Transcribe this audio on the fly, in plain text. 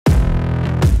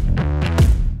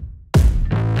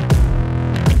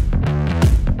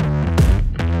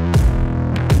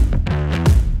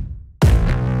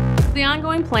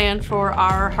ongoing plan for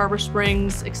our Harbor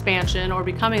Springs expansion, or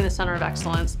becoming the Center of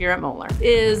Excellence here at Moeller,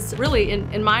 is really,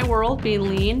 in my world, being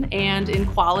lean and in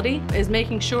quality, is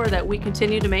making sure that we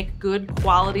continue to make good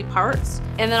quality parts,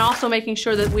 and then also making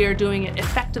sure that we are doing it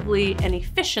effectively and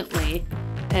efficiently,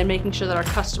 and making sure that our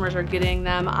customers are getting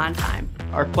them on time.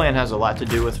 Our plan has a lot to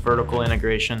do with vertical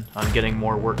integration on getting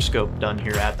more work scope done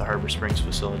here at the Harbor Springs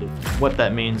facility. What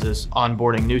that means is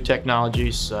onboarding new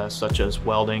technologies such as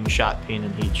welding, shot peen,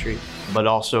 and heat treat, but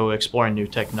also exploring new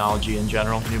technology in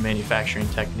general, new manufacturing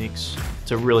techniques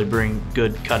to really bring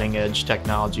good cutting edge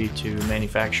technology to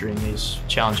manufacturing these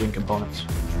challenging components.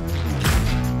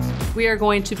 We are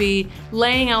going to be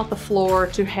laying out the floor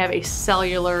to have a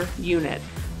cellular unit.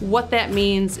 What that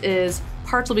means is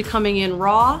parts will be coming in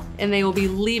raw and they will be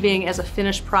leaving as a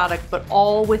finished product, but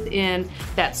all within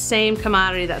that same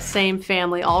commodity, that same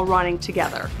family, all running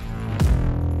together.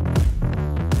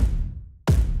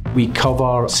 We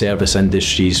cover service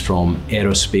industries from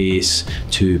aerospace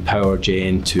to power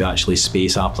gen to actually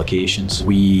space applications.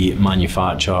 We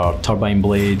manufacture turbine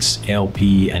blades,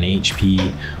 LP and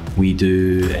HP. We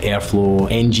do airflow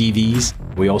NGVs.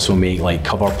 We also make like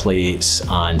cover plates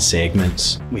and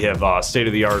segments. We have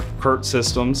state-of-the-art PERT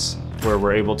systems where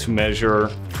we're able to measure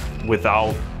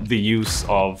without the use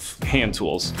of hand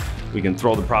tools. We can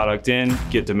throw the product in,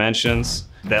 get dimensions.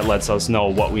 That lets us know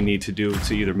what we need to do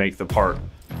to either make the part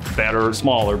better,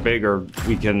 smaller, bigger.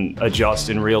 We can adjust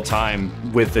in real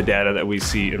time with the data that we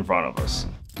see in front of us.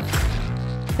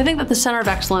 I think that the Center of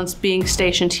Excellence being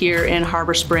stationed here in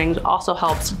Harbor Springs also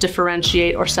helps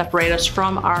differentiate or separate us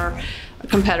from our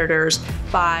competitors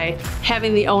by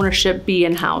having the ownership be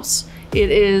in-house. It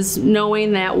is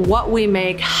knowing that what we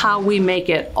make, how we make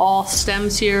it, all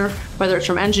stems here, whether it's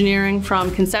from engineering, from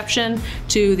conception,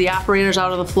 to the operators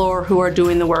out on the floor who are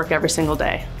doing the work every single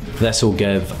day. This will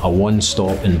give a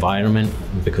one-stop environment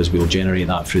because we will generate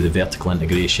that through the vertical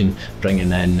integration,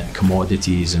 bringing in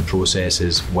commodities and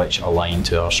processes which align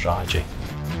to our strategy.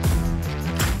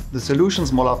 The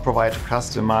solutions Moeller provide to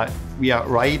customer, we are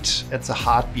right at the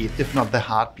heartbeat, if not the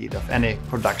heartbeat, of any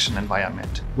production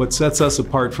environment. What sets us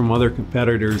apart from other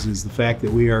competitors is the fact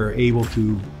that we are able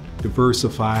to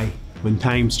diversify. When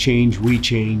times change, we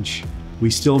change. We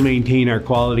still maintain our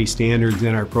quality standards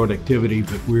and our productivity,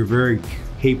 but we're very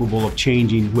capable of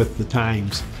changing with the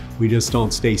times. We just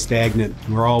don't stay stagnant.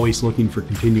 We're always looking for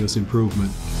continuous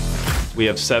improvement. We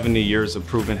have 70 years of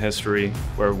proven history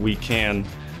where we can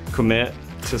commit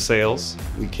to sales,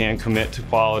 we can commit to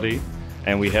quality,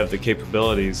 and we have the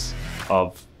capabilities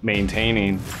of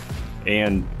maintaining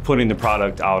and putting the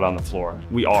product out on the floor.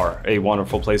 We are a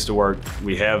wonderful place to work.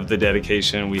 We have the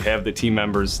dedication, we have the team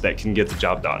members that can get the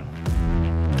job done.